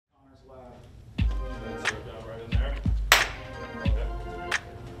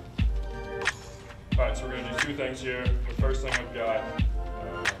two things here. The first thing I've got,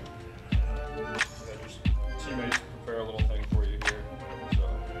 just teammates prepare a little thing for you here. So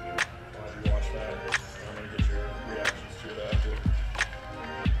I'll have you watch that. And I'm going to get your reactions to it after.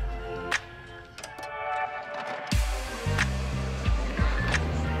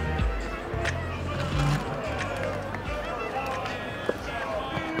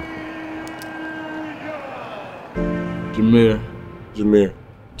 Jahmir. Jahmir.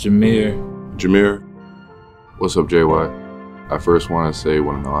 Jahmir. Jahmir. What's up, JY? I first want to say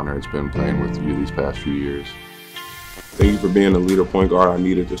what an honor it's been playing with you these past few years. Thank you for being the leader point guard I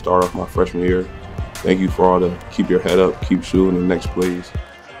needed to start off my freshman year. Thank you for all the keep your head up, keep shooting the next plays.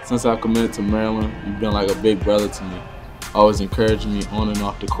 Since I committed to Maryland, you've been like a big brother to me, always encouraging me on and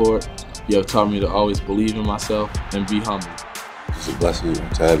off the court. You have taught me to always believe in myself and be humble. It's a blessing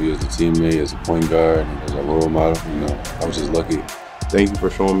to have you as a teammate, as a point guard, and as a role model. You know, I was just lucky. Thank you for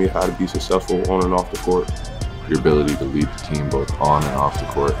showing me how to be successful on and off the court. Your ability to lead the team both on and off the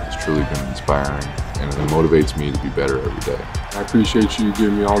court has truly been inspiring, and it motivates me to be better every day. I appreciate you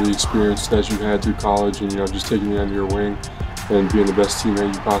giving me all the experience that you've had through college and, just taking me under your wing and being the best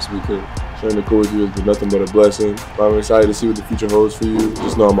teammate you possibly could. Sharing the court with you has been nothing but a blessing. I'm excited to see what the future holds for you.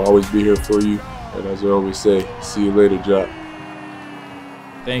 Just know I'm always be here for you. And as I always say, see you later, Jock.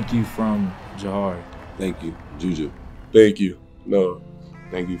 Thank you from Jahar. Thank you, Juju. Thank you. No.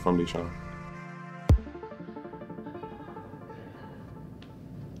 Thank you from Deshaun.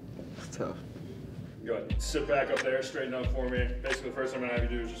 It's tough. Go ahead, sit back up there, straighten up for me. Basically, the first thing I'm gonna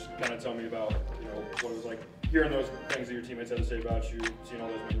have you do is just kind of tell me about, what it was like hearing those things that your teammates had to say about you, seeing all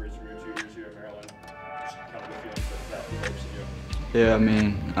those memories from your 2 years here at Maryland. Just kind of the feelings that evokes in you. Yeah,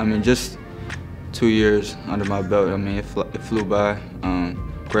 I mean, just 2 years under my belt. I mean, it flew by.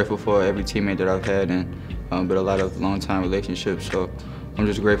 Grateful for every teammate that I've had and but a lot of long-time relationships. So I'm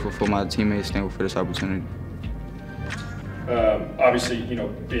just grateful for my teammates, thankful for this opportunity. Obviously,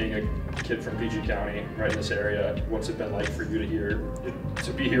 being a kid from PG County, right in this area, what's it been like for you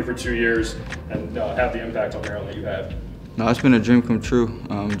to be here for 2 years and have the impact on Maryland that you have? No, it's been a dream come true.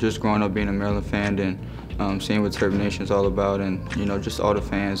 Just growing up being a Maryland fan and seeing what Turf Nation is all about, and just all the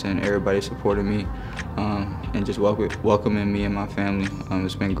fans and everybody supporting me and just welcoming me and my family.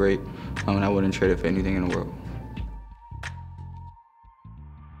 It's been great, and I wouldn't trade it for anything in the world.